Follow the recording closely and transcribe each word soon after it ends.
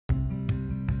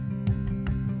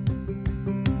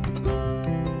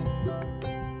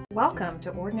Welcome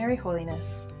to Ordinary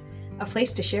Holiness, a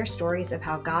place to share stories of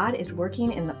how God is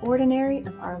working in the ordinary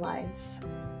of our lives.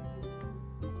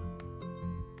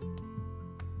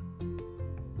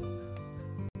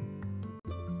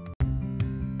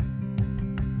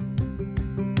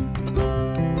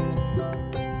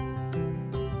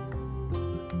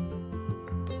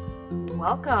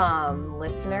 Welcome,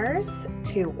 listeners,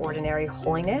 to Ordinary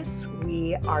Holiness.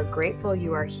 We are grateful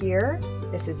you are here.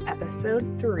 This is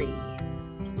episode 3.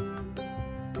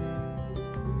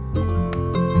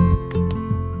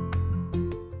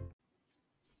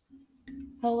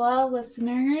 Hello,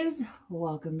 listeners.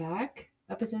 Welcome back.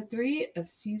 Episode 3 of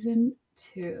season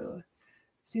 2.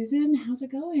 Susan, how's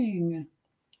it going?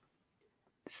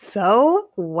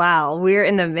 We're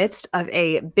in the midst of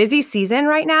a busy season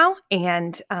right now,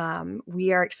 and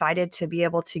we are excited to be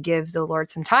able to give the Lord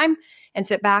some time and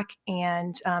sit back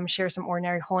and share some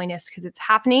ordinary holiness because it's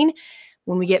happening.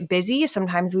 When we get busy,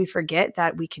 sometimes we forget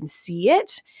that we can see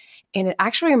it, and it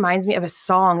actually reminds me of a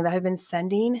song that I've been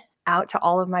sending out to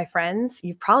all of my friends.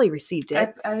 You've probably received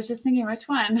it. I was just thinking, which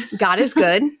one? God is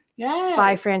Good. Yes.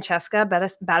 By Francesca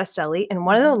Battistelli, and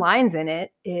one of the lines in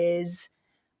it is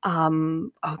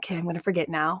okay, I'm going to forget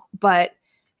now, but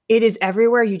it is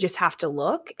everywhere. You just have to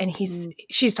look. And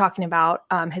she's talking about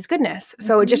his goodness.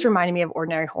 So it just reminded me of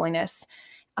ordinary holiness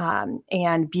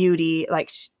and beauty.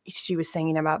 Like she was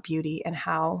singing about beauty and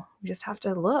how we just have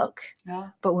to look. Yeah.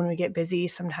 But when we get busy,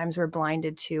 sometimes we're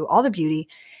blinded to all the beauty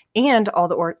and all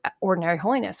the ordinary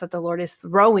holiness that the Lord is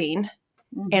throwing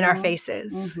in our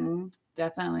faces.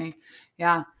 Definitely.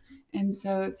 Yeah. And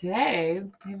so today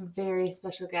we have a very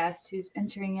special guest who's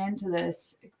entering into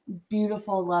this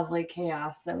beautiful, lovely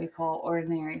chaos that we call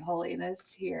ordinary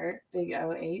holiness here, Big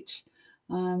OH.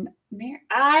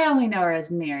 I only know her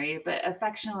as Mary, but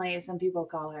affectionately some people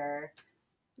call her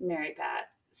Mary Pat.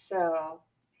 So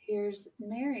here's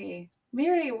Mary.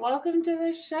 Mary, welcome to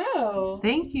the show.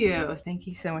 Thank you. Thank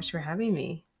you so much for having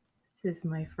me. This is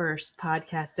my first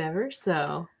podcast ever,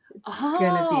 so it's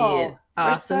going to be an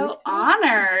awesome We're so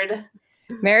honored.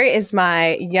 Mary is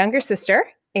my younger sister,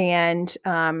 and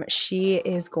she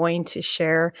is going to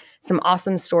share some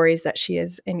awesome stories that she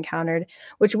has encountered,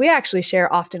 which we actually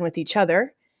share often with each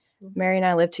other. Mary and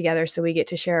I live together, so we get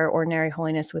to share our ordinary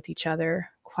holiness with each other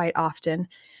quite often.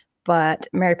 But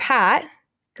Mary Pat,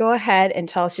 go ahead and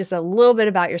tell us just a little bit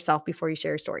about yourself before you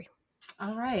share your story.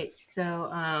 All right. So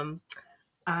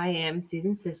I am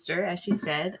Susan's sister, as she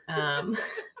said.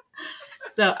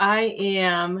 So I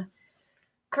am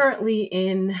currently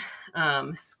in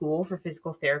school for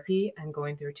physical therapy. I'm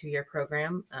going through a 2-year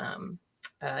program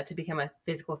to become a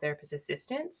physical therapist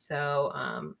assistant. So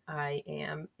I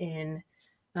am in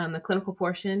the clinical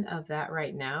portion of that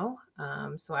right now.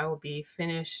 So I will be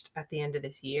finished at the end of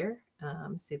this year.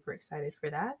 Super excited for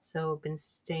that. So I've been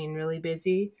staying really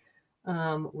busy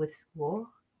with school.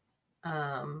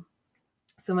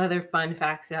 Some other fun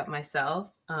facts about myself.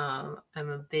 I'm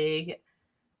a big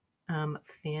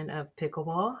fan of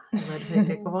pickleball. I love to play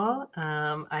pickleball.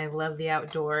 I love the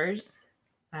outdoors.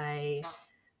 I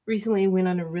recently went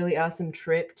on a really awesome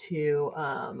trip to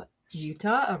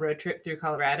Utah, a road trip through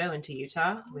Colorado into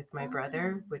Utah with my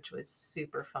brother, which was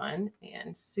super fun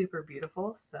and super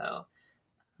beautiful. So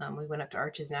we went up to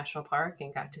Arches National Park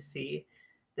and got to see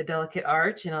the delicate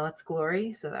arch in all its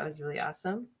glory. So that was really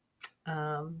awesome.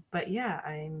 But yeah,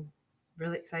 I'm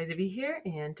really excited to be here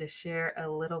and to share a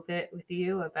little bit with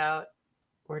you about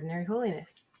ordinary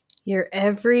holiness. Your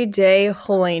everyday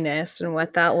holiness and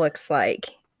what that looks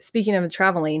like. Speaking of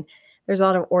traveling, there's a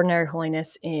lot of ordinary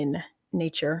holiness in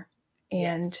nature.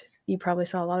 And you probably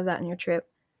saw a lot of that in your trip.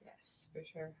 Yes, for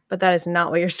sure. But that is not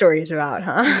what your story is about,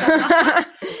 huh?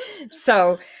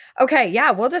 So, okay,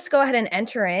 yeah, we'll just go ahead and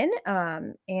enter in.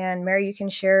 And Mary, you can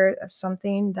share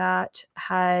something that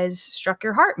has struck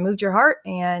your heart, moved your heart,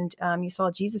 and you saw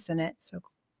Jesus in it. So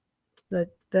the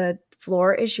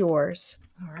floor is yours.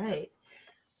 All right.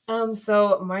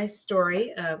 So my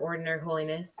story of ordinary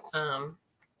holiness. I've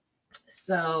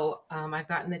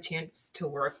gotten the chance to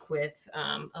work with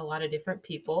a lot of different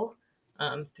people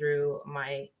through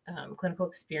my clinical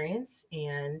experience,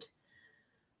 and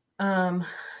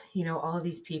all of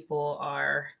these people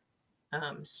are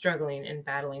struggling and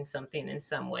battling something in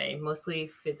some way, mostly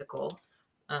physical.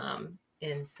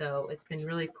 And so it's been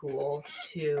really cool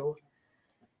to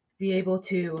be able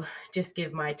to just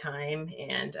give my time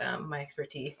and my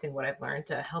expertise and what I've learned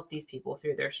to help these people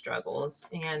through their struggles.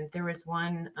 And there was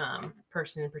one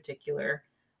person in particular,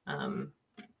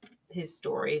 his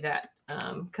story that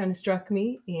kind of struck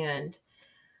me. And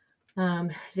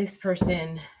this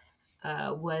person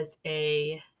was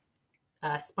a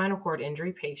spinal cord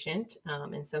injury patient.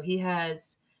 And so he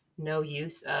has no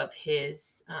use of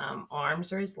his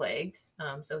arms or his legs.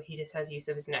 So he just has use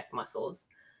of his neck muscles.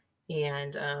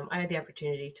 And I had the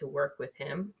opportunity to work with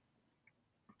him.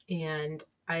 And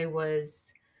I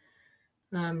was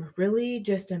really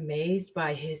just amazed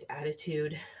by his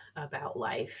attitude about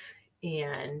life.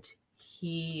 And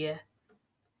he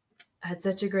had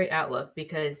such a great outlook,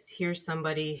 because here's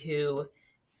somebody who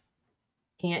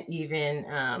can't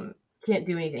even can't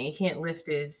do anything. He can't lift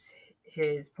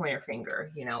his pointer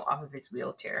finger, off of his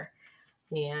wheelchair.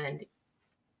 And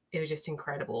it was just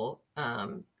incredible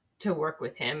to work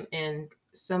with him. And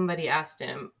somebody asked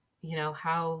him,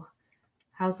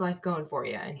 how's life going for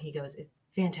you? And he goes, it's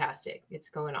fantastic. It's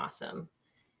going awesome.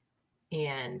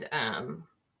 And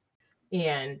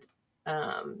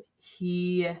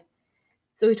he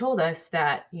told us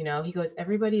that, he goes,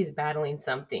 everybody is battling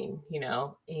something,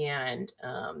 and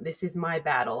this is my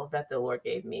battle that the Lord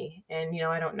gave me. And,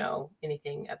 I don't know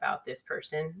anything about this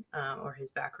person or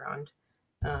his background,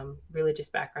 religious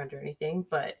background or anything,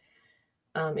 but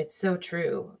it's so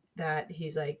true that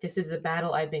he's like, this is the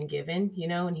battle I've been given,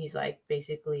 and he's like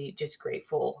basically just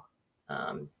grateful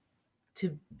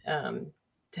to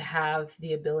have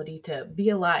the ability to be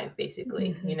alive,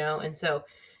 basically, and so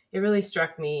it really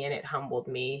struck me, and it humbled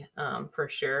me for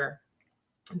sure,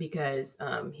 because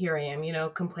here I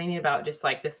am, complaining about just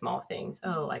like the small things.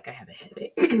 Oh, like I have a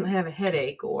headache, I have a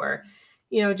headache, or,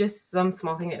 just some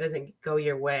small thing that doesn't go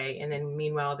your way. And then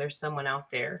meanwhile, there's someone out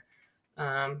there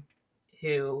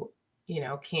who,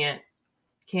 can't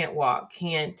walk,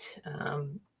 can't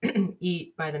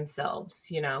eat by themselves,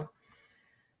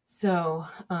 So,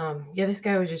 this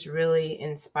guy was just really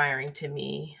inspiring to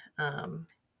me.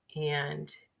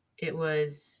 And it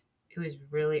was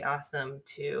really awesome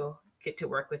to get to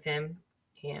work with him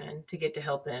and to get to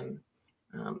help him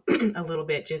a little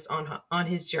bit just on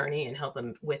his journey and help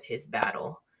him with his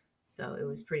battle. So it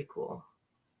was pretty cool.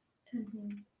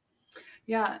 Mm-hmm.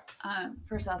 Yeah.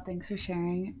 First off, thanks for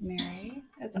sharing, Mary.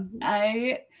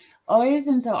 I always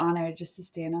am so honored just to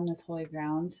stand on this holy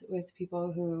ground with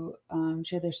people who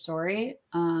share their story,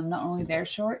 not only their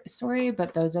short story,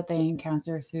 but those that they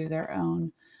encounter through their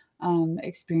own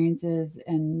experiences,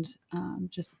 and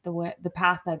just the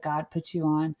path that God puts you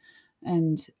on,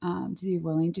 and to be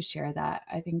willing to share that.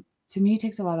 I think, to me,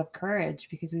 takes a lot of courage,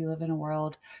 because we live in a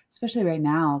world, especially right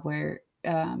now, where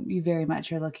you very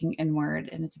much are looking inward,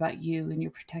 and it's about you, and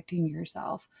you're protecting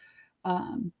yourself.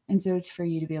 And so for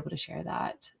you to be able to share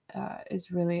that is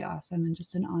really awesome, and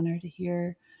just an honor to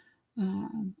hear.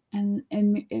 And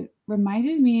it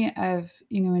reminded me of,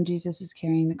 when Jesus is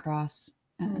carrying the cross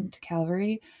to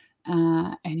Calvary,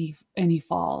 and he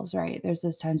falls, right? There's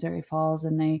those times where he falls,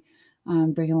 and they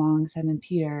bring along Simon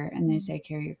Peter, and they say,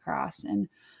 carry your cross, and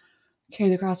carry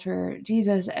the cross for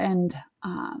Jesus. And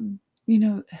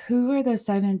who are those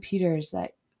Simon Peters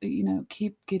that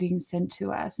keep getting sent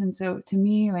to us? And so to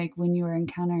me, like, when you were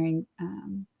encountering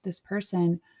this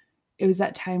person, it was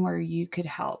that time where you could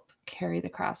help carry the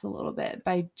cross a little bit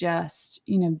by just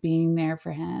being there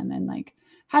for him, and like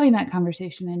having that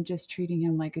conversation, and just treating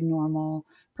him like a normal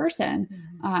person.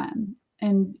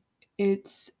 And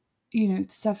it's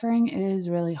suffering is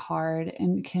really hard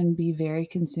and can be very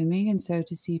consuming. And so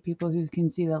to see people who can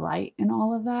see the light in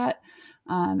all of that,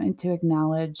 and to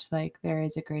acknowledge like there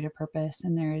is a greater purpose,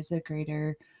 and there is a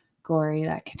greater glory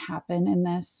that can happen in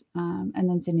this, and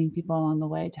then sending people along the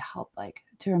way to help, like,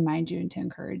 to remind you and to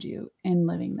encourage you in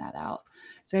living that out.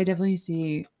 So I definitely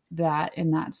see that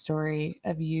in that story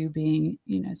of you being,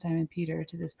 Simon Peter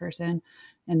to this person,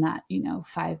 in that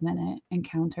 5-minute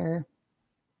encounter.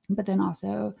 But then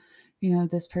also,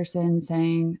 this person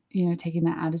saying, taking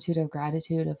that attitude of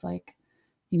gratitude of like,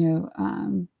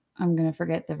 I'm going to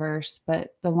forget the verse,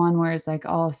 but the one where it's like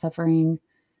all suffering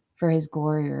for his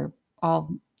glory, or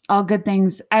all good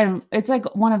things. It's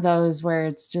like one of those where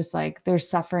it's just like there's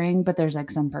suffering, but there's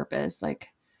like some purpose like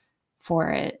for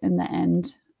it in the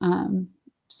end.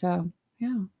 So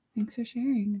yeah, thanks for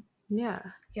sharing. Yeah.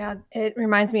 It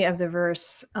reminds me of the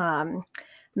verse,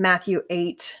 Matthew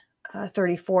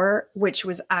 8:34, which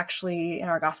was actually in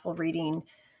our gospel reading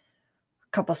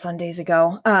a couple Sundays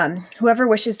ago. Whoever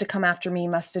wishes to come after me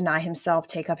must deny himself,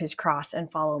 take up his cross,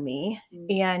 and follow me.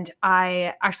 And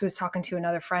I actually was talking to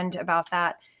another friend about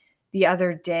that the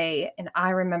other day, and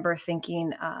I remember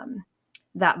thinking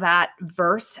that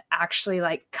verse actually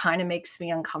like kind of makes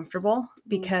me uncomfortable,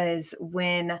 because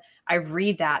when I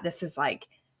read that, this is like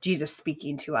Jesus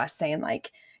speaking to us, saying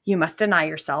like, you must deny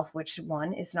yourself, which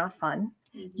one is not fun.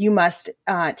 You must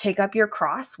take up your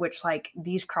cross, which like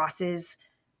these crosses,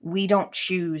 we don't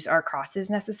choose our crosses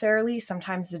necessarily.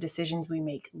 Sometimes the decisions we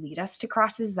make lead us to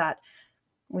crosses that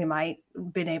we might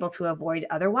been able to avoid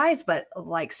otherwise. But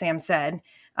like Sam said,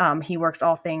 he works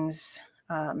all things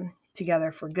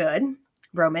together for good.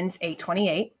 Romans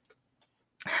 8:28.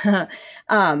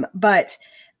 But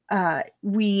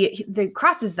the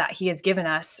crosses that he has given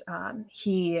us,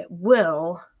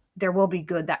 there will be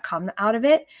good that come out of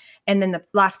it. And then the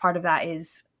last part of that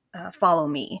is follow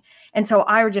me. And so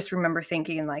I just remember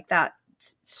thinking like that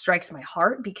strikes my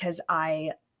heart, because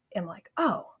I am like,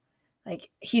 oh, like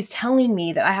he's telling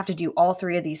me that I have to do all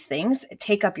three of these things,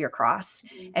 take up your cross.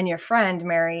 And your friend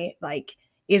Mary, like,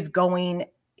 he's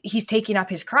taking up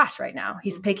his cross right now.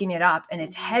 He's picking it up, and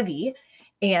it's heavy.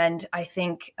 And I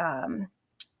think,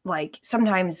 like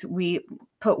sometimes we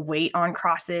put weight on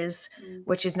crosses,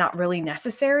 which is not really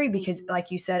necessary, because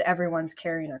like you said, everyone's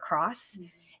carrying a cross.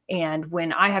 And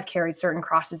when I have carried certain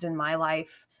crosses in my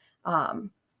life,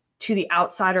 to the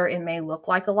outsider, it may look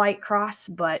like a light cross,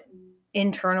 but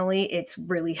internally it's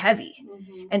really heavy.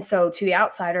 And so to the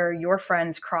outsider, your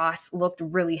friend's cross looked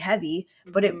really heavy,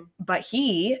 but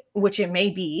he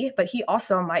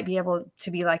also might be able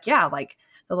to be like, yeah, like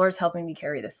the Lord's helping me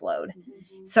carry this load.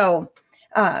 So,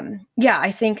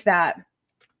 I think that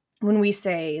when we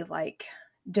say like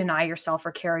deny yourself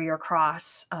or carry your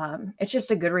cross, it's just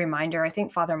a good reminder. I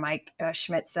think Father Mike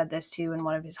Schmidt said this too in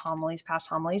one of his past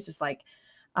homilies. It's like,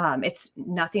 it's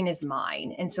nothing is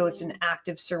mine. And so it's an act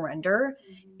of surrender.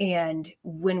 And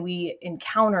when we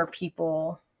encounter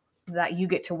people that you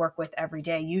get to work with every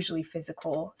day, usually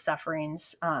physical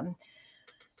sufferings,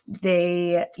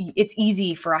 it's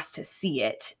easy for us to see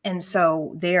it. And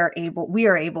so we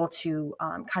are able to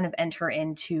kind of enter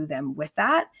into them with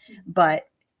that. But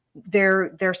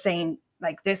they're saying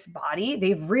like this body,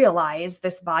 they've realized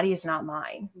this body is not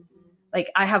mine. Like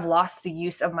I have lost the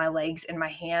use of my legs and my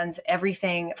hands.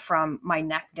 Everything from my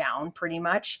neck down pretty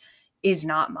much is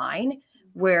not mine,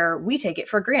 where we take it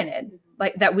for granted,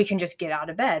 like that we can just get out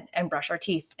of bed and brush our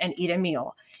teeth and eat a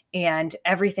meal. And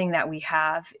everything that we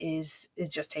have is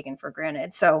just taken for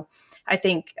granted. So I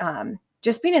think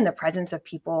just being in the presence of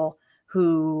people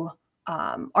who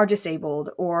are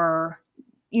disabled, or,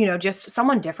 just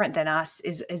someone different than us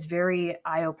is very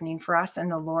eye-opening for us.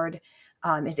 And the Lord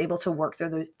is able to work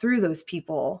through those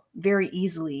people very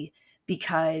easily,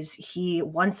 because he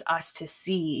wants us to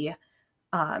see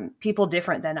people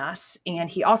different than us. And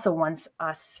he also wants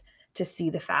us to see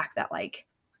the fact that like,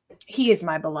 he is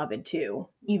my beloved too,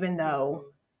 even though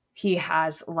he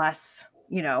has less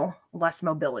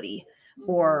mobility,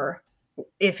 or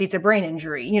if it's a brain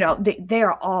injury, we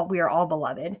are all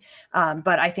beloved.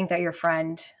 But I think that your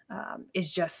friend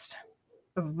is just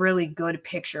a really good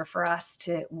picture for us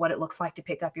to what it looks like to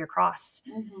pick up your cross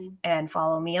and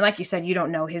follow me. And like you said, you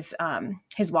don't know his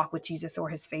walk with Jesus or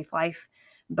his faith life,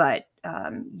 but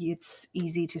it's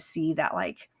easy to see that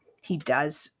like he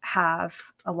does have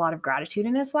a lot of gratitude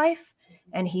in his life,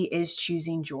 and he is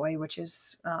choosing joy, which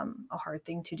is a hard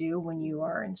thing to do when you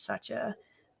are in such a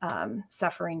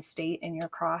suffering state and your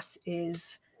cross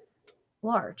is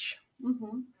large.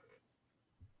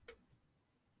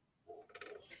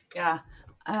 Yeah.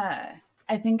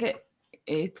 I think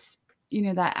it's,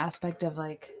 that aspect of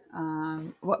like,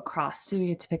 what cross do we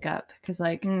get to pick up? Cause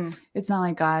like, it's not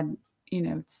like God,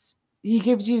 he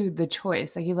gives you the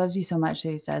choice. Like he loves you so much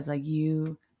that he says like,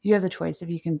 you have the choice if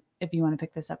you want to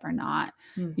pick this up or not,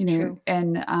 True.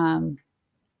 and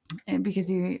because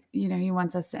he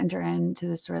wants us to enter into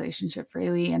this relationship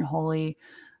freely and wholly,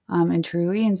 and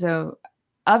truly. And so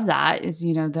of that is,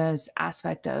 this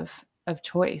aspect of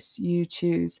choice. You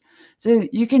choose. So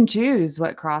you can choose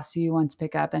what cross you want to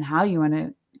pick up and how you want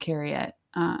to carry it.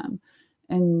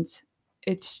 And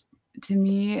it's, to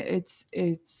me,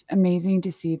 it's amazing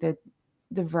to see the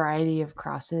variety of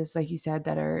crosses, like you said,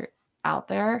 that are out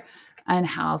there, and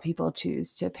how people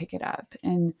choose to pick it up.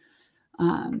 And,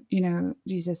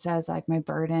 Jesus says like, my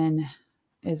burden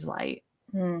is light.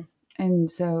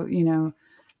 And so,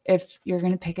 if you're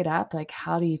going to pick it up, like,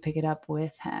 how do you pick it up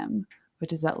with him? What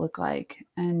does that look like?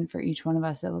 And for each one of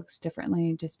us, it looks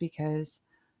differently, just because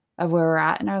of where we're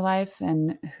at in our life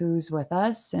and who's with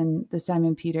us, and the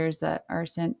Simon Peters that are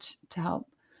sent to help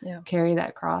carry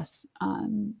that cross.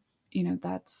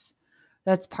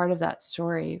 That's part of that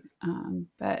story.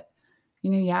 But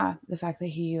the fact that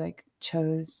he like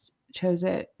chose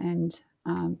it and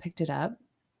picked it up,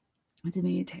 to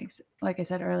me, it takes, like I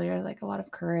said earlier, like a lot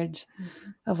of courage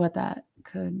of what that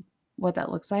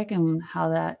looks like, and how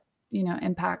that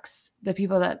impacts the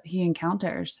people that he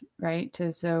encounters, right?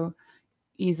 To so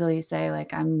easily say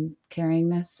like, I'm carrying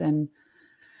this, and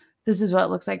this is what it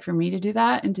looks like for me to do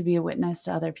that, and to be a witness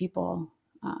to other people,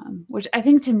 which I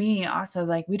think, to me also,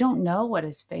 like, we don't know what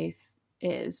his faith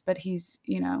is, but he's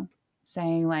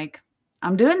saying like,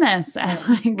 I'm doing this. And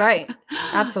like, Right.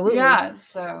 Absolutely. Yeah.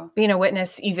 So Being a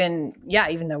witness, even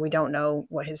though we don't know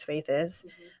what his faith is.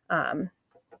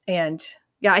 And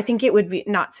yeah, I think it would be,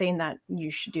 not saying that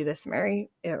you should do this, Mary,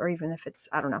 or even if it's,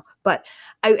 I don't know, but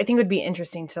I think it would be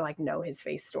interesting to like know his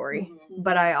faith story.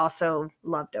 But I also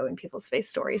love knowing people's faith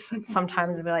stories.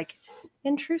 Sometimes it'd be like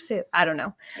intrusive. I don't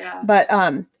know. yeah. But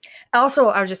also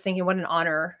I was just thinking what an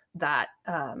honor that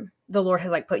the Lord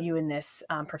has like put you in this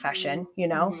profession, you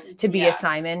know, to be a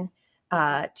Simon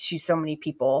to so many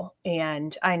people.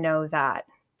 And I know that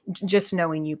just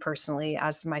knowing you personally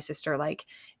as my sister, like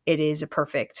it is a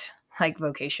perfect like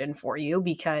vocation for you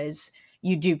because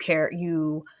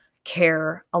you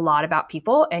care a lot about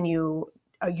people and you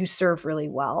serve really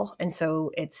well. And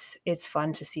so it's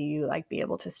fun to see you like be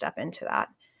able to step into that.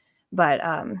 But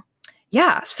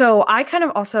yeah, so I kind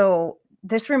of also,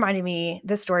 this story reminded me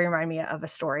of a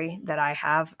story that I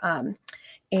have.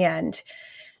 And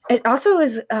it also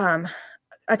is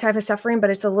a type of suffering, but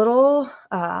it's a little,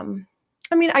 I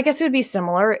mean, I guess it would be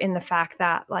similar in the fact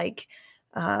that like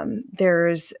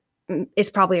it's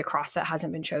probably a cross that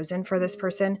hasn't been chosen for this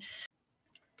person.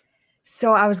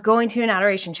 So I was going to an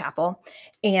adoration chapel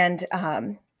and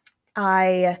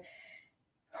I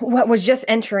was just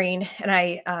entering and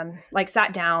I like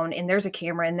sat down and there's a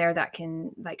camera in there that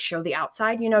can like show the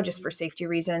outside, you know, just for safety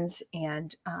reasons.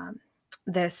 And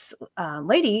this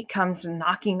lady comes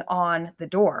knocking on the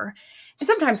door. And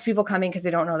sometimes people come in because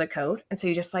they don't know the code. And so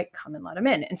you just like come and let them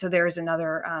in. And so there is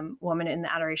another woman in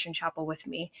the adoration chapel with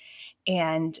me.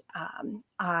 And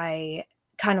I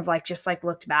kind of like just like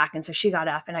looked back. And so she got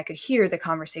up and I could hear the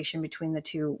conversation between the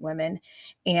two women.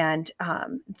 And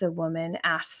the woman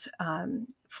asked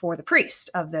for the priest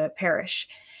of the parish.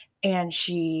 And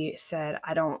she said,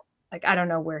 I don't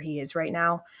know where he is right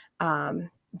now.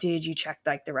 Did you check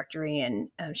like the rectory? And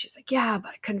she's like, yeah, but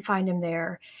I couldn't find him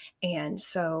there. And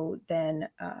so then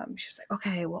she was like,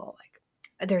 okay, well,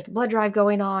 like there's a blood drive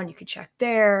going on. You could check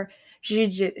there. She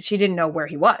didn't know where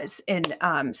he was. And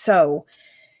so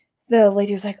the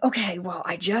lady was like, okay, well,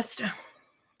 I just,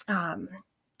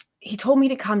 he told me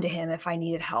to come to him if I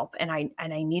needed help and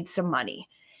I need some money.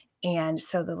 And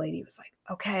so the lady was like,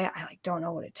 okay, I like don't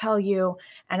know what to tell you.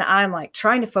 And I'm like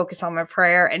trying to focus on my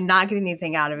prayer and not getting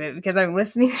anything out of it because I'm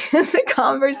listening to the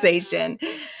conversation.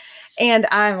 And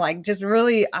I'm like,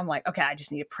 I'm like, okay, I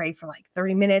just need to pray for like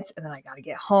 30 minutes and then I got to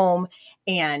get home.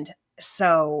 And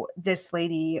so this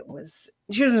lady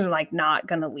she was like not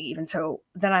going to leave. And so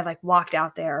then I like walked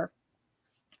out there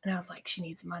and I was like, she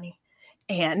needs money.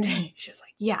 And she was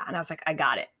like, yeah. And I was like, I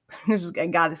got it. I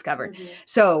got this covered.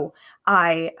 So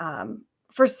I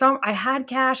had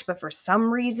cash, but for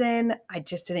some reason I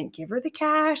just didn't give her the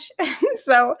cash.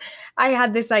 So I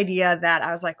had this idea that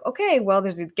I was like, okay, well,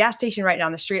 there's a gas station right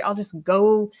down the street. I'll just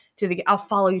I'll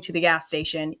follow you to the gas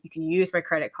station. You can use my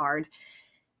credit card.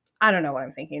 I don't know what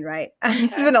I'm thinking, right? Okay.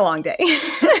 It's been a long day.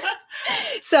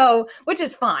 So, which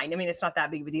is fine. I mean, it's not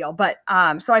that big of a deal, but,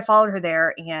 so I followed her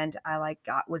there and I like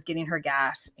was getting her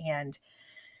gas and,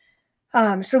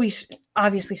 so we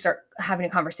obviously start having a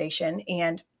conversation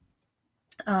and,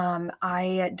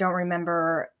 I don't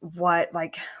remember what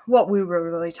we were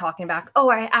really talking about. Oh,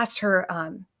 I asked her,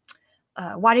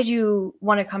 why did you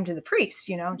want to come to the priest?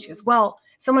 You know, and she goes, well,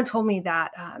 someone told me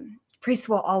that, priests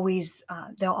will always,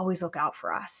 they'll always look out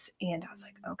for us. And I was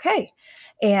like, okay.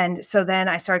 And so then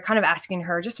I started kind of asking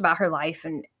her just about her life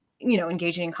and, you know,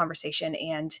 engaging in conversation.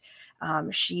 And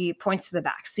she points to the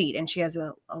back seat and she has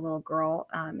a little girl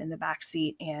in the back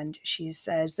seat. And she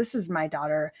says, this is my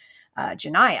daughter,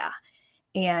 Janiyah.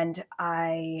 And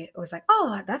I was like,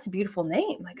 oh, that's a beautiful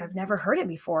name. Like I've never heard it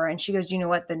before. And she goes, you know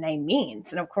what the name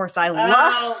means? And of course I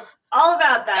love all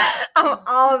about that. I'm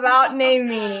all about name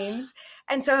meanings.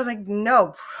 And so I was like,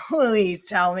 no, please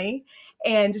tell me.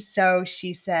 And so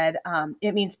she said,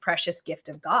 it means precious gift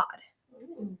of God.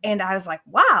 And I was like,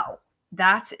 wow,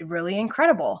 that's really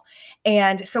incredible.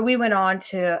 And so we went on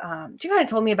to, she kind of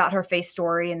told me about her faith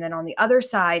story. And then on the other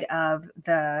side of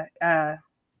the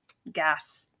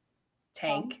gas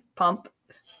tank pump.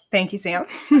 Thank you, Sam.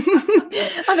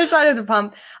 Other side of the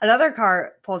pump, another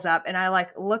car pulls up and I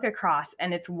like look across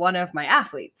and it's one of my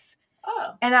athletes.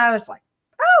 Oh. And I was like,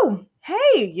 oh,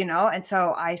 hey, you know, and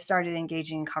so I started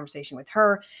engaging in conversation with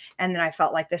her. And then I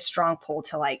felt like this strong pull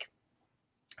to like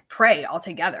pray all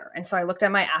together. And so I looked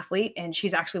at my athlete and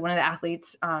she's actually one of the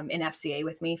athletes in FCA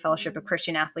with me, Fellowship of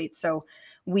Christian Athletes. So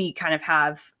we kind of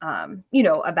have, you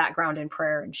know, a background in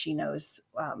prayer and she knows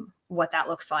what that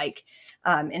looks like.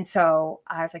 And so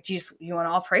I was like, geez, you want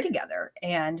to all pray together?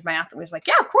 And my athlete was like,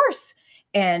 yeah, of course.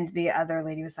 And the other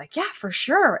lady was like, yeah, for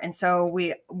sure. And so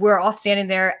we're all standing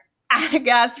there at a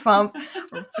gas pump,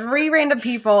 3 random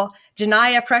people,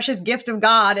 Janiyah, precious gift of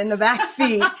God, in the back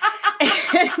seat.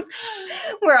 And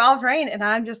we're all praying. And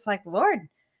I'm just like, Lord,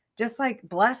 just like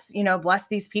bless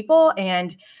these people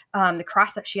and the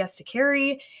cross that she has to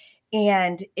carry.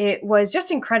 And it was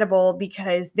just incredible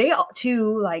because they all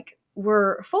too like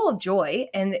were full of joy,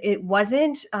 and it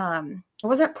wasn't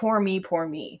poor me,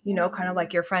 kind of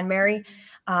like your friend Mary.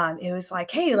 It was like,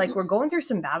 hey, like we're going through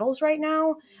some battles right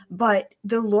now, but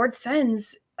the Lord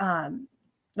sends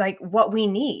like what we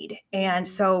need. And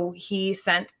so he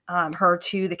sent her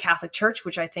to the Catholic Church,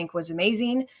 which I think was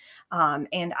amazing.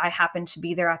 And I happened to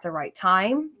be there at the right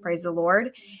time. Praise the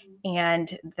Lord.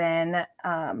 And then,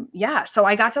 so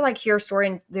I got to like hear a story,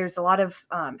 and there's a lot of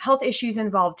health issues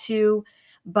involved too.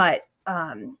 But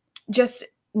just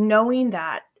knowing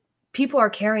that people are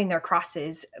carrying their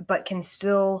crosses, but can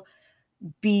still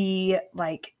be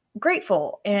like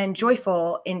grateful and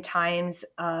joyful in times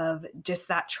of just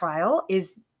that trial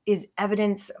is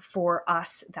evidence for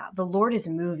us that the Lord is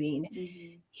moving.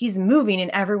 Mm-hmm. He's moving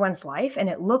in everyone's life, and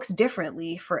it looks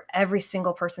differently for every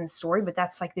single person's story, but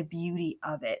that's like the beauty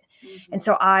of it. Mm-hmm. And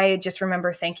so I just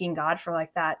remember thanking God for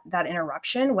like that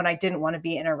interruption when I didn't want to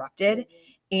be interrupted. Mm-hmm.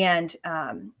 And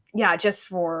just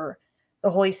for the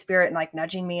Holy Spirit and like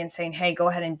nudging me and saying, hey, go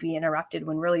ahead and be interrupted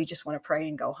when really you just want to pray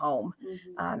and go home.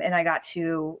 Mm-hmm. And I got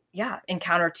to,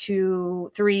 encounter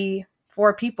 2, 3,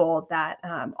 4 people that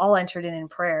all entered in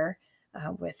prayer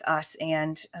with us.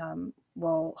 And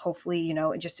will hopefully,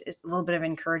 just a little bit of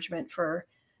encouragement for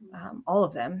all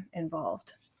of them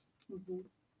involved. Mm-hmm.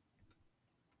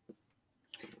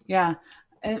 Yeah.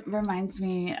 It reminds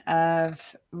me of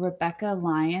Rebecca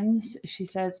Lyons. She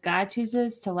says, God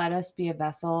chooses to let us be a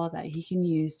vessel that he can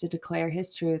use to declare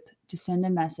his truth, to send a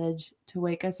message, to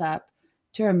wake us up,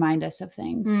 to remind us of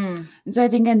things. And so I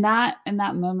think in that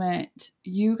moment,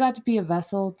 you got to be a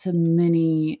vessel to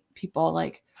many people.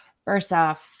 Like, first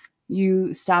off,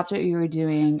 you stopped what you were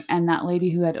doing, and that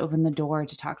lady who had opened the door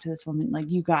to talk to this woman, like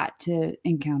you got to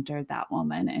encounter that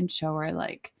woman and show her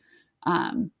like,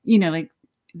 like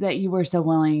that you were so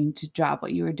willing to drop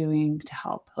what you were doing to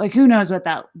help. Like, who knows what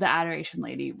the adoration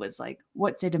lady was like,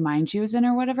 what state of mind she was in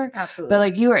or whatever. Absolutely. But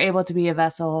like you were able to be a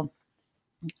vessel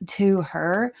to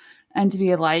her and to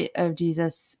be a light of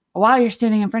Jesus while you're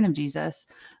standing in front of Jesus.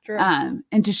 True.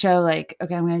 And to show like,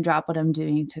 okay, I'm going to drop what I'm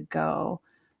doing to go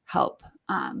help,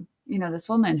 this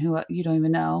woman who you don't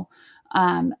even know.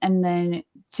 And then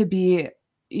to be,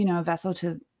 a vessel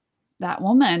to that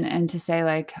woman and to say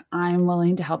like, I'm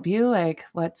willing to help you. Like,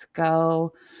 let's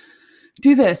go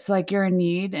do this. Like, you're in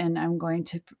need, and I'm going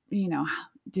to,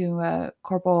 do a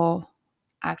corporal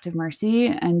act of mercy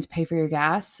and pay for your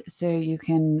gas so you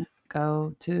can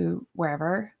go to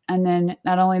wherever. And then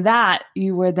not only that,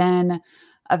 you were then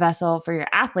a vessel for your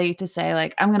athlete to say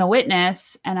like, I'm going to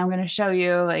witness and I'm going to show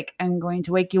you, like, I'm going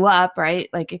to wake you up, right?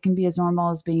 Like, it can be as normal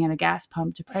as being at a gas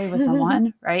pump to pray with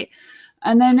someone, right?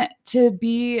 And then to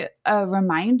be a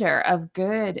reminder of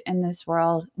good in this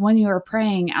world when you were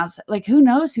praying outside, like, who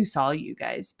knows who saw you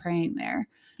guys praying there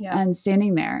and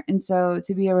standing there. And so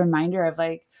to be a reminder of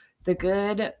like the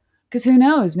good, because who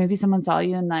knows, maybe someone saw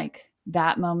you and like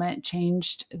that moment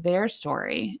changed their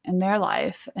story and their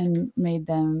life and made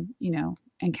them,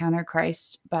 encounter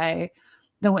Christ by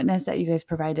the witness that you guys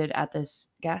provided at this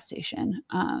gas station.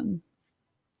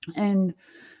 It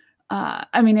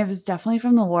was definitely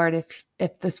from the Lord.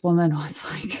 If this woman was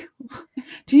like,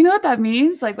 do you know what that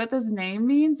means? Like, what this name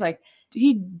means? Like,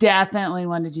 he definitely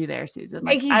wanted you there, Susan.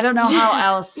 Like, I don't know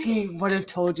how else he would have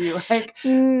told you, like,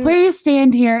 please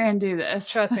stand here and do this.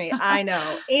 Trust me, I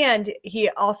know. And he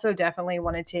also definitely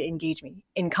wanted to engage me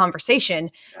in conversation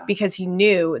because he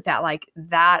knew that like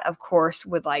that, of course,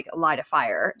 would like light a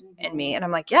fire in me. And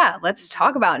I'm like, yeah, let's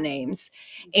talk about names.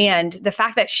 And the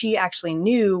fact that she actually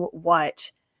knew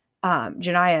what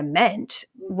Janiyah meant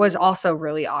was also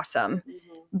really awesome.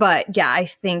 But yeah, I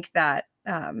think that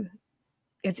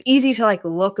it's easy to like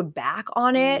look back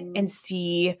on it and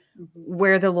see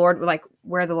where the Lord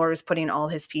was putting all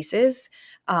his pieces.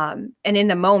 And in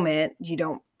the moment, you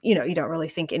don't really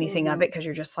think anything of it because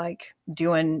you're just like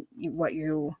doing what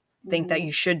you think that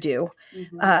you should do.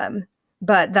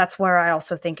 But that's where I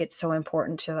also think it's so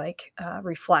important to like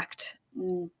reflect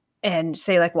and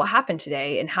say like, what happened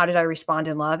today and how did I respond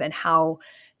in love and how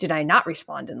did I not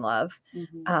respond in love?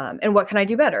 And what can I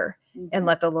do better? And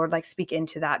let the Lord like speak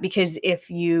into that. Because if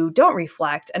you don't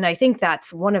reflect, and I think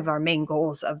that's one of our main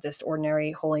goals of this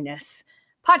Ordinary Holiness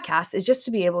podcast, is just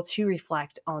to be able to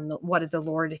reflect on what the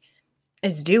Lord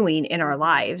is doing in our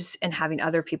lives and having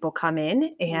other people come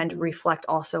in and reflect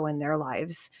also in their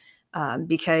lives.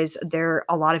 Because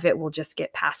a lot of it will just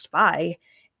get passed by.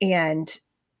 And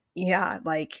yeah,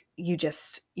 like you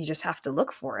just have to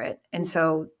look for it. And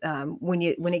so when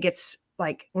it gets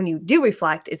like, when you do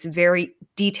reflect, it's very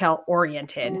detail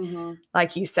oriented.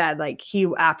 Like you said, like he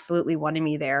absolutely wanted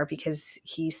me there because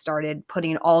he started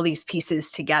putting all these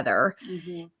pieces together.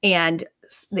 And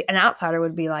an outsider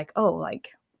would be like, oh, like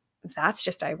that's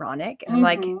just ironic. And I'm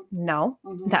like, no,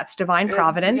 that's divine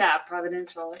providence. Yeah,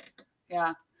 providential.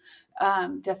 Yeah,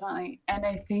 definitely. And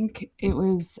I think it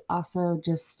was also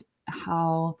just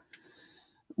how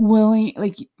willing,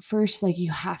 like first, like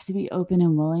you have to be open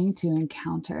and willing to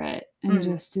encounter it, and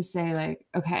just to say like,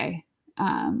 okay.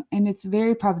 And it's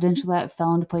very providential that it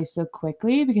fell into place so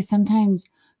quickly, because sometimes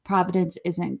providence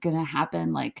isn't going to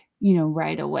happen like,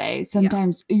 right away.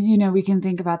 Sometimes, we can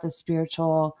think about the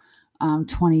spiritual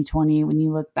 2020 when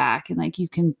you look back, and like you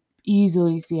can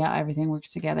easily see how everything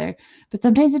works together, but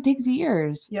sometimes it takes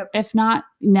years, if not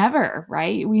never,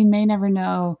 right? We may never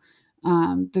know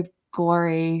the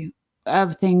glory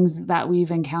of things that we've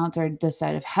encountered this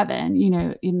side of heaven.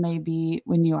 It may be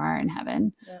when you are in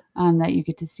heaven that you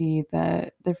get to see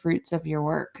the fruits of your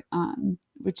work,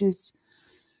 which is,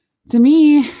 to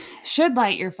me, should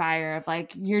light your fire of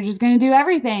like, you're just going to do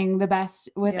everything the best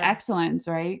with excellence,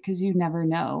 right? Because you never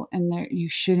know. And you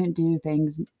shouldn't do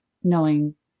things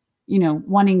knowing,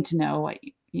 wanting to know what,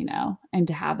 and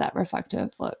to have that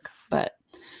reflective look. But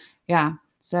yeah,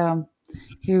 so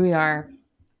here we are.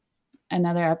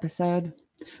 Another episode,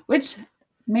 which,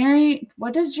 Mary,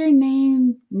 what does your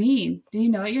name mean? Do you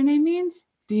know what your name means?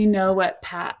 Do you know what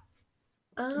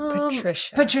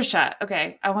Patricia.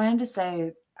 Okay. I wanted to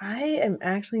say, I am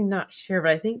actually not sure,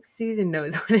 but I think Susan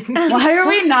knows what it means. Why are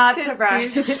we not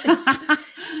surprised?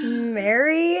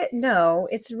 Mary, no,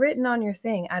 it's written on your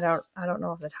thing. I don't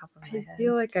know off the top of my head. I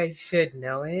feel like I should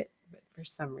know it, but for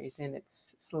some reason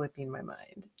it's slipping my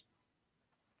mind.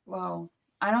 Whoa.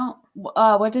 I don't,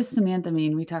 what does Samantha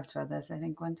mean? We talked about this, I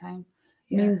think, one time.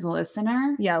 It means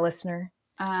listener. Yeah, listener.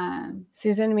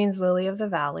 Susan means lily of the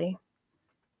valley.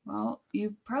 Well,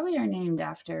 you probably are named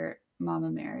after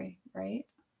Mama Mary, right?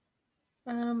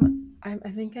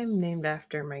 I think I'm named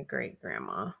after my great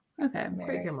grandma. Okay.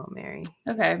 Great grandma Mary.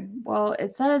 Okay. Well,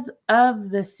 it says of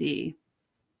the sea.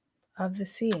 Of the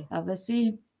sea. Of the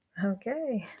sea.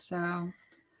 Okay. So,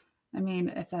 I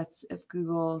mean, if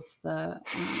Google's the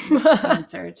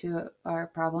answer to our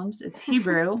problems, it's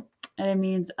Hebrew, and it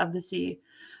means of the sea.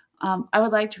 I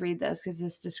would like to read this because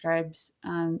this describes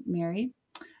Mary.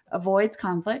 Avoids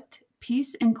conflict.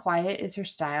 Peace and quiet is her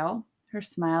style. Her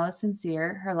smile is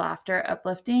sincere. Her laughter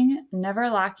uplifting, never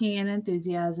lacking in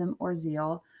enthusiasm or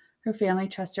zeal. Her family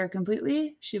trusts her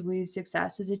completely. She believes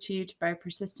success is achieved by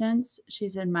persistence.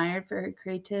 She's admired for her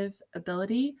creative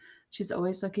ability. She's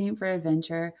always looking for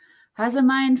adventure. Has a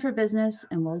mind for business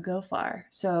and will go far.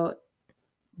 So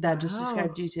that just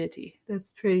described you to a T.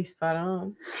 That's pretty spot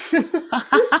on.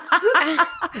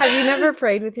 Have you never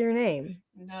prayed with your name?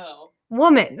 No.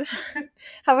 Woman,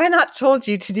 have I not told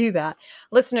you to do that?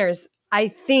 Listeners, I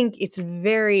think it's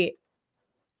very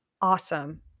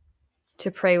awesome to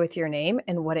pray with your name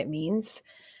and what it means.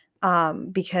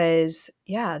 Because,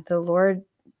 the Lord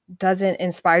doesn't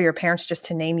inspire your parents just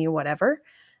to name you whatever.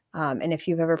 And if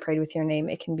you've ever prayed with your name,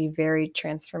 it can be very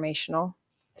transformational.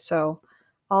 So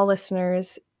all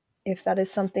listeners, if that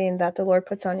is something that the Lord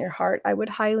puts on your heart, I would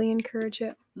highly encourage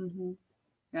it. Mm-hmm.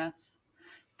 Yes,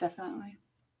 definitely.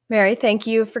 Mary, thank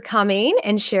you for coming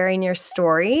and sharing your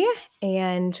story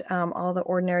and all the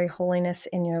ordinary holiness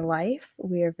in your life.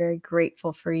 We are very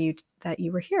grateful for you that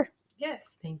you were here.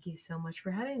 Yes, thank you so much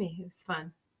for having me. It was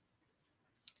fun.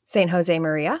 Saint Jose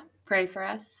Maria, pray for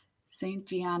us. Saint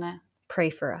Gianna, pray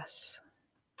for us.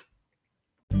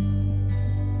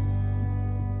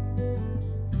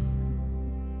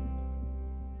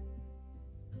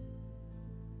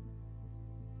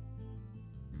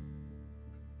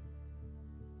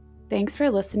 Thanks for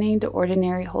listening to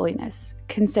Ordinary Holiness.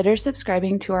 Consider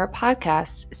subscribing to our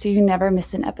podcast so you never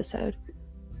miss an episode.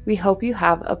 We hope you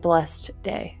have a blessed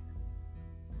day.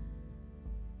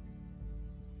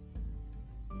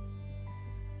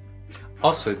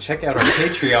 Also, check out our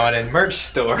Patreon and merch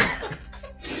store.